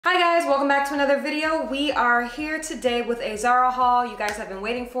Hi guys, welcome back to another video. We are here today with a Zara haul. You guys have been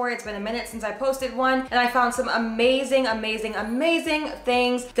waiting for it. It's been a minute since I posted one, and I found some amazing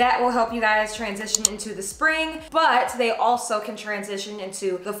things that will help you guys transition into the spring, but they also can transition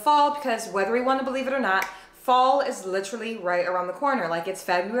into the fall, because whether we want to believe it or not, fall is literally right around the corner. Like, it's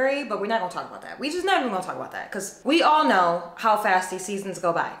February, but we're not gonna talk about that. We just not even gonna talk about that because we all know how fast these seasons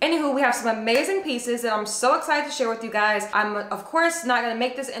go by. Anywho, we have some amazing pieces that I'm so excited to share with you guys. I'm of course not gonna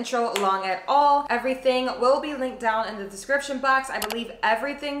make this intro long at all. Everything will be linked down in the description box. I believe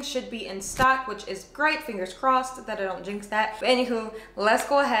everything should be in stock, which is great. Fingers crossed that I don't jinx that. But anywho, let's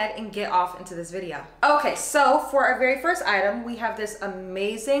go ahead and get off into this video. Okay, so for our very first item, we have this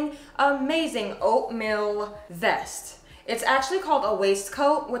amazing oatmeal vest. It's actually called a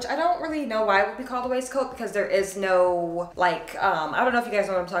waistcoat, which I don't really know why it would be called a waistcoat, because there is no, like, I don't know if you guys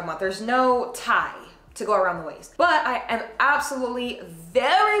know what I'm talking about. There's no tie to go around the waist. But I am absolutely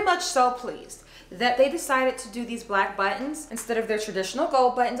very much so pleased that they decided to do these black buttons instead of their traditional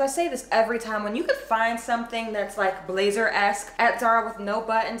gold buttons. I say this every time. When you could find something that's like blazer-esque at Zara with no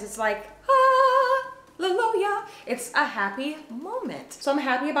buttons, it's like, hallelujah. It's a happy moment. So I'm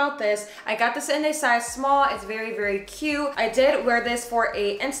happy about this. I got this in a size small. It's very cute. I did wear this for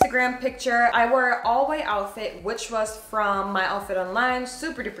a Instagram picture. I wore an all-white outfit, which was from my outfit online.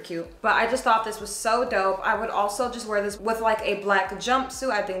 Super duper cute. But I just thought this was so dope. I would also just wear this with like a black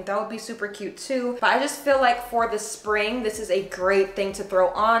jumpsuit. I think that would be super cute too. But I just feel like for the spring, this is a great thing to throw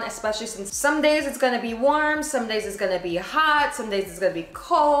on, especially since some days it's gonna be warm, some days it's gonna be hot, some days it's gonna be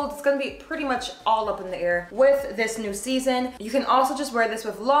cold. It's gonna be pretty much all up in the air with this new season. You can also just wear this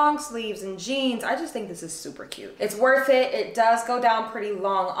with long sleeves and jeans. I just think this is super cute. It's worth it. It does go down pretty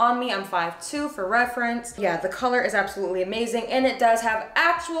long on me. I'm 5'2" for reference. Yeah, the color is absolutely amazing, and it does have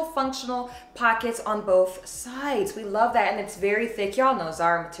actual functional pockets on both sides. We love that, and it's very thick. Y'all know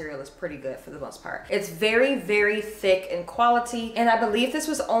Zara material is pretty good for the most part. It's very thick in quality, and I believe this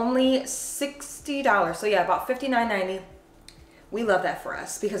was only $60. So yeah, about $59.90. We love that for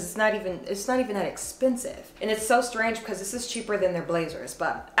us because it's not even that expensive. And it's so strange because this is cheaper than their blazers,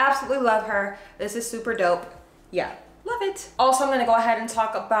 but absolutely love her. This is super dope. Yeah. Love it. Also, I'm gonna go ahead and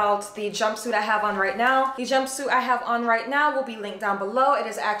talk about the jumpsuit I have on right now. The jumpsuit I have on right now will be linked down below. It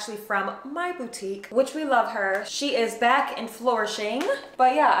is actually from my boutique, which we love her. She is back and flourishing.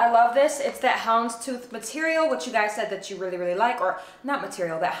 But yeah, I love this. It's that houndstooth material, which you guys said that you really like, or not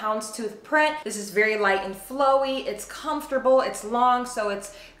material, that houndstooth print. This is very light and flowy. It's comfortable, it's long, so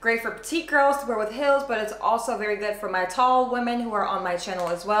it's great for petite girls to wear with heels, but it's also very good for my tall women who are on my channel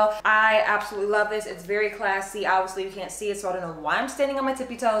as well. I absolutely love this. It's very classy. Obviously, you can't see it, so I don't know why I'm standing on my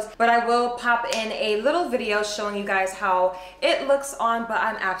tippy toes, but I will pop in a little video showing you guys how it looks on, but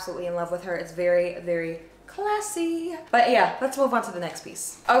I'm absolutely in love with her. It's very classy. But yeah, let's move on to the next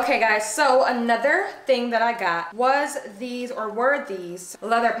piece. Okay guys, so another thing that I got was were these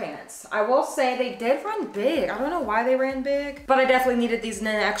leather pants. I will say they did run big. I don't know why they ran big, but I definitely needed these in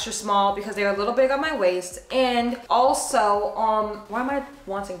an extra small because they're a little big on my waist. And also, why am I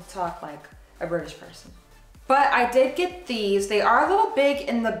wanting to talk like a British person? But I did get these. They are a little big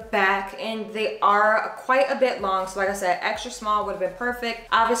in the back and they are quite a bit long. So like I said, extra small would have been perfect.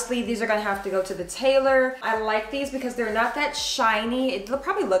 Obviously, these are gonna have to go to the tailor. I like these because they're not that shiny. It'll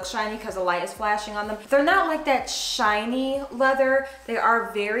probably look shiny because the light is flashing on them. They're not like that shiny leather. They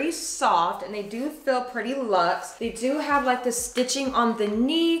are very soft and they do feel pretty luxe. They do have like the stitching on the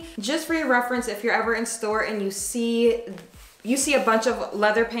knee. Just for your reference, if you're ever in store and you see a bunch of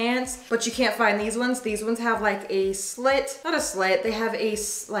leather pants, but you can't find these ones. These ones have like a slit, not a slit, they have a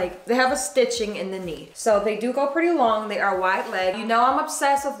stitching in the knee. So they do go pretty long. They are wide leg. You know I'm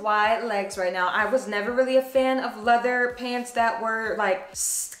obsessed with wide legs right now. I was never really a fan of leather pants that were like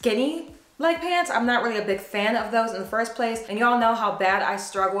skinny leg pants. I'm not really a big fan of those in the first place. And y'all know how bad I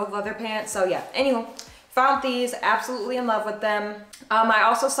struggle with leather pants. So yeah, anyway. Found these, absolutely in love with them. I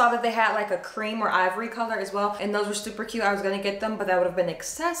also saw that they had like a cream or ivory color as well, and those were super cute. I was gonna get them, but that would have been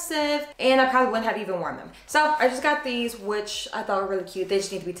excessive, and I probably wouldn't have even worn them. So I just got these, which I thought were really cute. They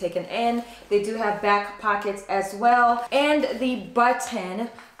just need to be taken in. They do have back pockets as well, and the button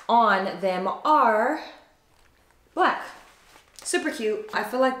on them are black. Super cute. I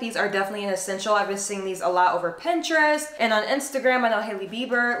feel like these are definitely an essential. I've been seeing these a lot over Pinterest and on Instagram. I know Hailey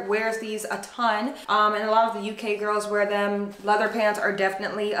Bieber wears these a ton, and a lot of the UK girls wear them. Leather pants are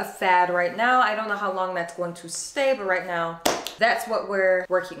definitely a fad right now. I don't know how long that's going to stay, but right now that's what we're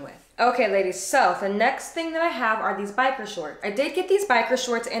working with. Okay, ladies, so the next thing that I have are these biker shorts. I did get these biker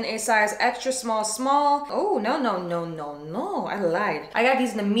shorts in a size extra small. Oh, no, I lied. I got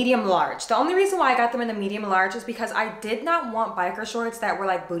these in a medium large. The only reason why I got them in a medium large is because I did not want biker shorts that were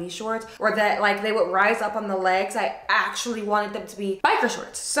like booty shorts or that like they would rise up on the legs. I actually wanted them to be biker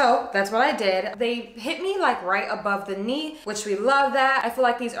shorts. So that's what I did. They hit me like right above the knee, which we love that. I feel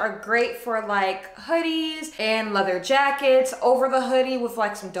like these are great for like hoodies and leather jackets over the hoodie with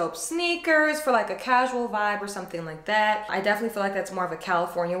like some dope sneakers for like a casual vibe or something like that. I definitely feel like that's more of a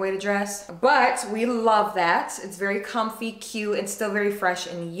California way to dress, but we love that. It's very comfy, cute, and still very fresh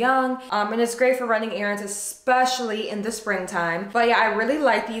and young. And it's great for running errands, especially in the springtime. But yeah, I really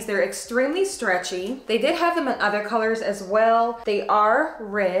like these. They're extremely stretchy. They did have them in other colors as well. They are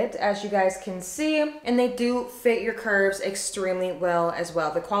red, as you guys can see, and they do fit your curves extremely well as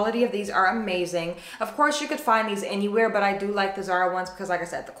well. The quality of these are amazing. Of course, you could find these anywhere, but I do like the Zara ones because, like I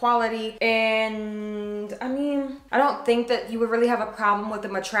said, the quality. And I mean, I don't think that you would really have a problem with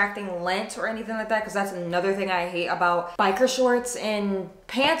them attracting lint or anything like that, because that's another thing I hate about biker shorts and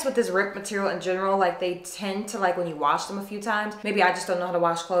pants with this ripped material in general. Like they tend to, like when you wash them a few times, maybe I just don't know how to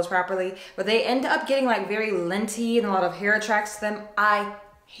wash clothes properly, but they end up getting like very linty and a lot of hair attracts to them. I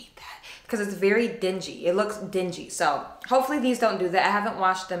hate that because it's very dingy. It looks dingy. So hopefully these don't do that. I haven't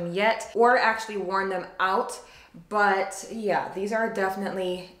washed them yet or actually worn them out. But yeah, these are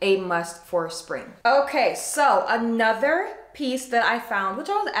definitely a must for spring. Okay, so another piece that I found, which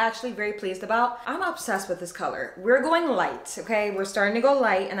I was actually very pleased about. I'm obsessed with this color. We're going light, okay? We're starting to go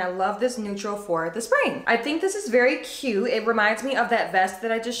light, and I love this neutral for the spring. I think this is very cute. It reminds me of that vest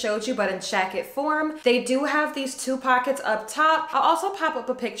that I just showed you, but in jacket form. They do have these two pockets up top. I'll also pop up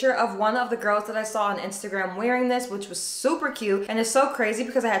a picture of one of the girls that I saw on Instagram wearing this, which was super cute. And it's so crazy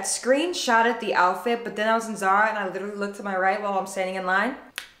because I had screenshotted the outfit, but then I was in Zara and I literally looked to my right while I'm standing in line.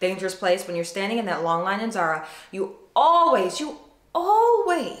 Dangerous place when you're standing in that long line in Zara. You always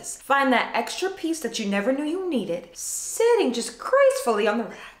find that extra piece that you never knew you needed sitting just gracefully on the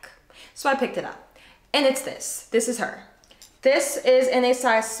rack. So I picked it up, and it's this. This is her. This is in a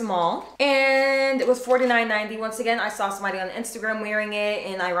size small, and it was $49.90. Once again, I saw somebody on Instagram wearing it,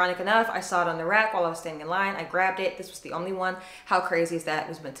 and ironic enough, I saw it on the rack while I was standing in line. I grabbed it. This was the only one. How crazy is that? It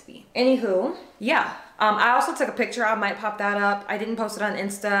was meant to be. Anywho, yeah. I also took a picture. I might pop that up. I didn't post it on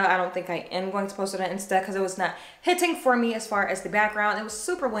Insta. I don't think I am going to post it on Insta because it was not hitting for me as far as the background. It was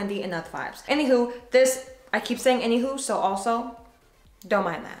super windy and not the vibes. Anywho, this, I keep saying anywho, so also don't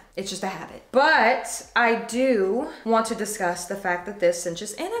mind that. It's just a habit. But I do want to discuss the fact that this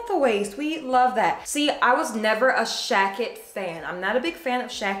cinches in at the waist. We love that. See, I was never a shacket fan. I'm not a big fan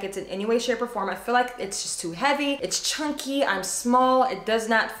of shackets in any way, shape, or form. I feel like it's just too heavy. It's chunky. I'm small. It does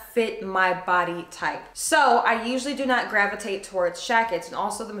not fit my body type. So I usually do not gravitate towards shackets, and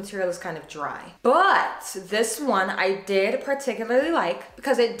also the material is kind of dry. But this one I did particularly like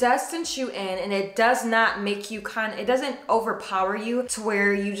because it does cinch you in, and it does not make you it doesn't overpower you to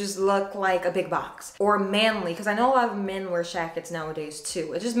where you just look like a big box or manly, because I know a lot of men wear shackets nowadays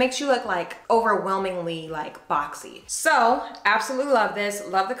too. It just makes you look like overwhelmingly like boxy. So absolutely love this,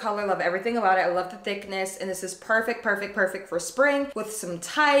 love the color, love everything about it. I love the thickness, and this is perfect for spring with some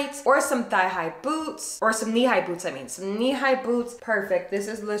tights or some thigh-high boots, or some knee-high boots. I mean, some knee-high boots. Perfect. This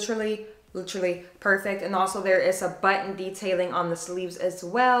is literally perfect. And also there is a button detailing on the sleeves as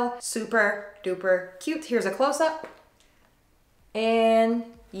well. Super duper cute. Here's a close-up. And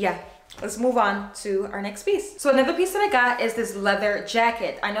yeah, let's move on to our next piece. So another piece that I got is this leather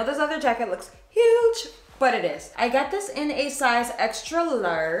jacket. I know this leather jacket looks huge, but it is. I got this in a size extra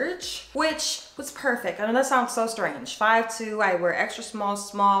large, which was perfect. I know that sounds so strange. 5'2", I wear extra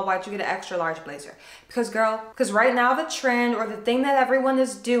small. Why'd you get an extra large blazer? Because girl, right now the trend, or the thing that everyone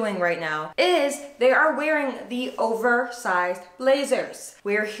is doing right now, is they are wearing the oversized blazers.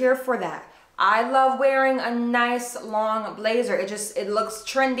 We're here for that. I love wearing a nice long blazer. It looks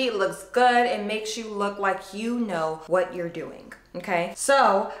trendy, it looks good, it makes you look like you know what you're doing. Okay,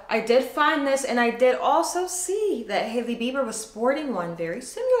 so I did find this, and I did also see that Hailey Bieber was sporting one very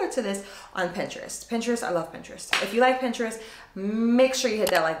similar to this on Pinterest. Pinterest, I love Pinterest. If you like Pinterest, make sure you hit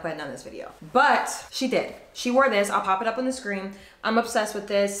that like button on this video. But she did. She wore this. I'll pop it up on the screen. I'm obsessed with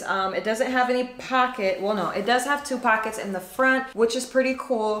this. It doesn't have any pocket. Well, no, it does have two pockets in the front, which is pretty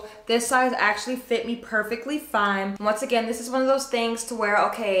cool. This size actually fit me perfectly fine. Once again, this is one of those things to wear,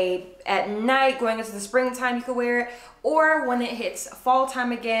 okay, at night, going into the springtime, you can wear it. Or when it hits fall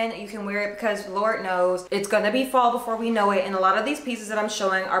time again, you can wear it because Lord knows it's gonna be fall before we know it. And a lot of these pieces that I'm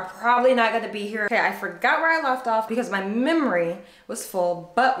showing are probably not gonna be here. Okay, I forgot where I left off because my memory was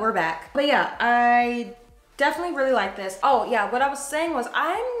full, but we're back. But yeah, I Definitely really like this. Oh yeah, what I was saying was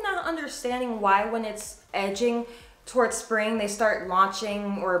I'm not understanding why when it's edging towards spring, they start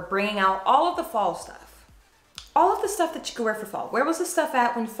launching or bringing out all of the fall stuff. All of the stuff that you could wear for fall. Where was the stuff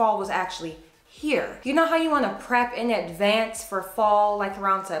at when fall was actually here? You know how you want to prep in advance for fall, like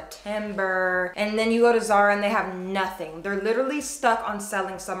around September, and then you go to Zara and they have nothing. They're literally stuck on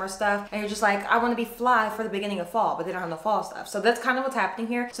selling summer stuff, and you're just like, I want to be fly for the beginning of fall, but they don't have no fall stuff. So that's kind of what's happening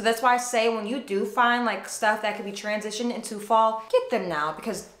here. So that's why I say when you do find like stuff that could be transitioned into fall, get them now,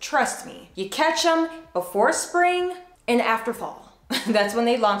 because trust me, you catch them before spring and after fall. That's when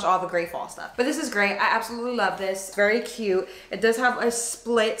they launch all the great fall stuff. But this is great. I absolutely love this. Very cute. It does have a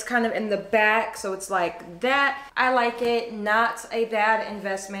split kind of in the back, so it's like that. I like it. Not a bad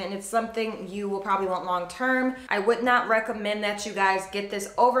investment, and it's something you will probably want long term. I would not recommend that you guys get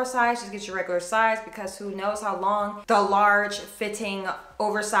this oversized. Just get your regular size, because who knows how long the large fitting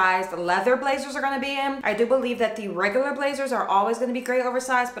oversized leather blazers are going to be in. I do believe that the regular blazers are always going to be great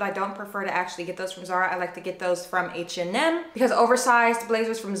oversized, but I don't prefer to actually get those from Zara. I like to get those from H&M, because oversized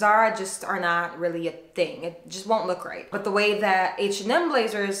blazers from Zara just are not really a thing. It just won't look right. But the way that H&M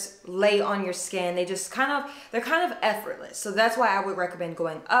blazers lay on your skin, they're kind of effortless. So that's why I would recommend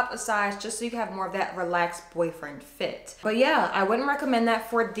going up a size, just so you can have more of that relaxed boyfriend fit. But yeah, I wouldn't recommend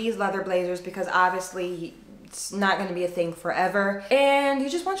that for these leather blazers, because obviously it's not going to be a thing forever, and you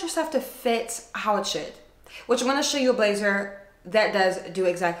just want your stuff to fit how it should, which I'm going to show you a blazer that does do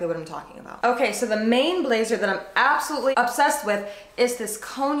exactly what I'm talking about. Okay, so the main blazer that I'm absolutely obsessed with is this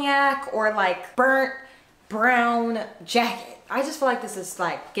cognac or like burnt brown jacket. I just feel like this is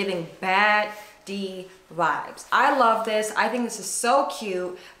like giving bad D vibes. I love this. I think this is so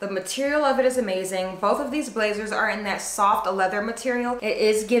cute. The material of it is amazing. Both of these blazers are in that soft leather material. It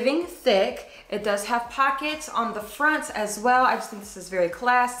is giving thick. It does have pockets on the fronts as well. I just think this is very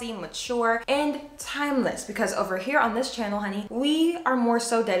classy, mature, and timeless, because over here on this channel, honey, we are more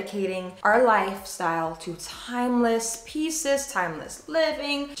so dedicating our lifestyle to timeless pieces, timeless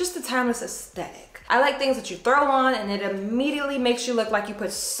living, just a timeless aesthetic. I like things that you throw on and it immediately makes you look like you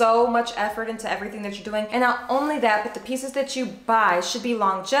put so much effort into everything that you're doing. And not only that, but the pieces that you buy should be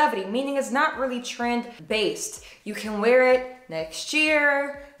longevity, meaning it's not really trend based. You can wear it next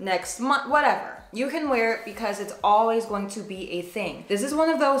year, next month, whatever. You can wear it because it's always going to be a thing. This is one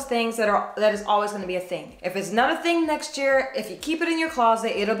of those things that is always going to be a thing. If it's not a thing next year, if you keep it in your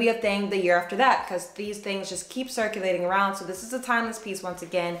closet, it'll be a thing the year after that, because these things just keep circulating around. So this is a timeless piece once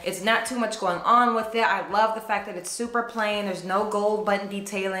again. It's not too much going on with it. I love the fact that it's super plain. There's no gold button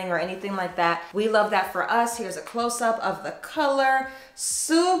detailing or anything like that. We love that for us. Here's a close-up of the color.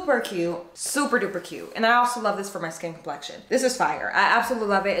 Super cute, super duper cute. And I also love this for my skin complexion. This is fire. I absolutely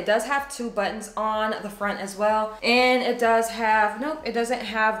love it. It does have 2 buttons on the front as well, and it does have, nope, it doesn't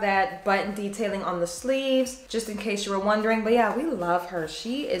have that button detailing on the sleeves, just in case you were wondering. But yeah, we love her.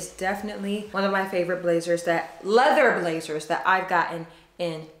 She is definitely one of my favorite blazers, leather blazers that I've gotten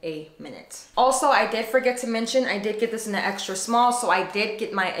in a minute. Also, I did forget to mention, I did get this in an extra small, so I did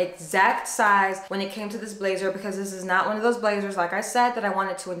get my exact size when it came to this blazer, because this is not one of those blazers, like I said, that I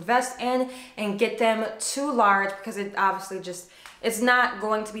wanted to invest in and get them too large, because it obviously just, it's not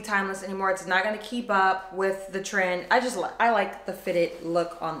going to be timeless anymore. It's not going to keep up with the trend. I like the fitted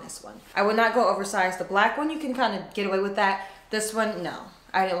look on this one. I would not go oversized. The black one, you can kind of get away with that. This one, no,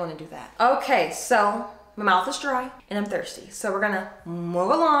 I didn't want to do that. Okay, so my mouth is dry and I'm thirsty, so we're gonna move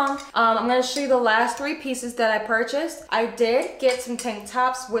along. I'm gonna show you the last 3 pieces that I purchased. I did get some tank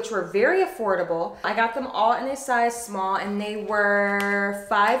tops, which were very affordable. I got them all in a size small, and they were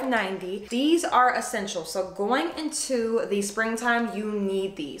 $5.90. These are essential, so going into the springtime, you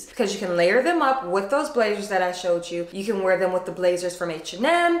need these, because you can layer them up with those blazers that I showed you. You can wear them with the blazers from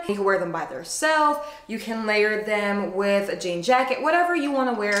H&M. You can wear them by themselves. You can layer them with a jean jacket, whatever you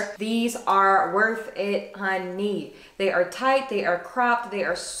want to wear. These are worth it, honey. They are tight, they are cropped, they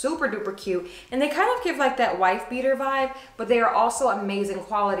are super duper cute, and they kind of give like that wife beater vibe, but they are also amazing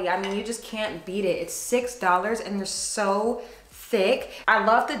quality. I mean, you just can't beat it. It's $6 and they're so thick. I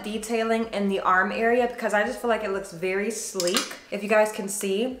love the detailing in the arm area, because I just feel like it looks very sleek. If you guys can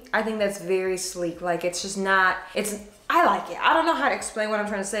see, I think that's very sleek. Like, it's just not, I like it. I don't know how to explain what I'm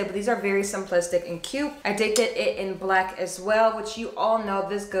trying to say, but these are very simplistic and cute. I did get it in black as well, which you all know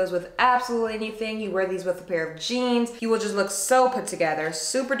this goes with absolutely anything. You wear these with a pair of jeans, you will just look so put together.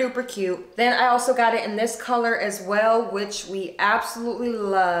 Super duper cute. Then I also got it in this color as well, which we absolutely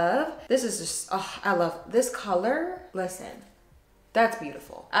love. This is just, oh, I love this color. Listen. That's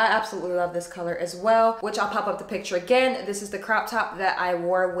beautiful. I absolutely love this color as well, which I'll pop up the picture again. This is the crop top that I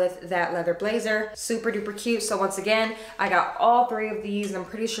wore with that leather blazer. Super duper cute. So once again, I got all 3 of these, and I'm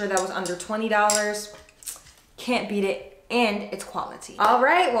pretty sure that was under $20. can't beat it, and it's quality. All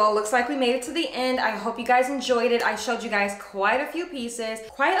right, well, it looks like we made it to the end. I hope you guys enjoyed it. I showed you guys quite a few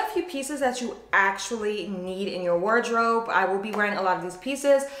pieces that you actually need in your wardrobe. I will be wearing a lot of these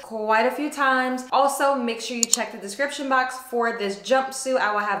pieces quite a few times. Also, make sure you check the description box for this jumpsuit.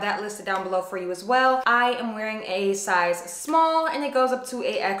 I will have that listed down below for you as well. I am wearing a size small and it goes up to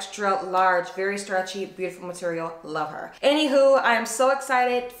a extra large. Very stretchy, beautiful material. Love her. Anywho, I am so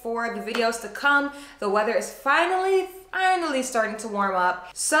excited for the videos to come. The weather is finally starting to warm up.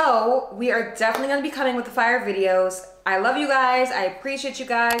 So we are definitely gonna be coming with the fire videos. I love you guys. I appreciate you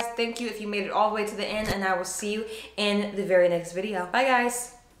guys. Thank you if you made it all the way to the end, and I will see you in the very next video. Bye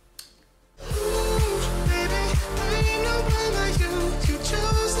guys.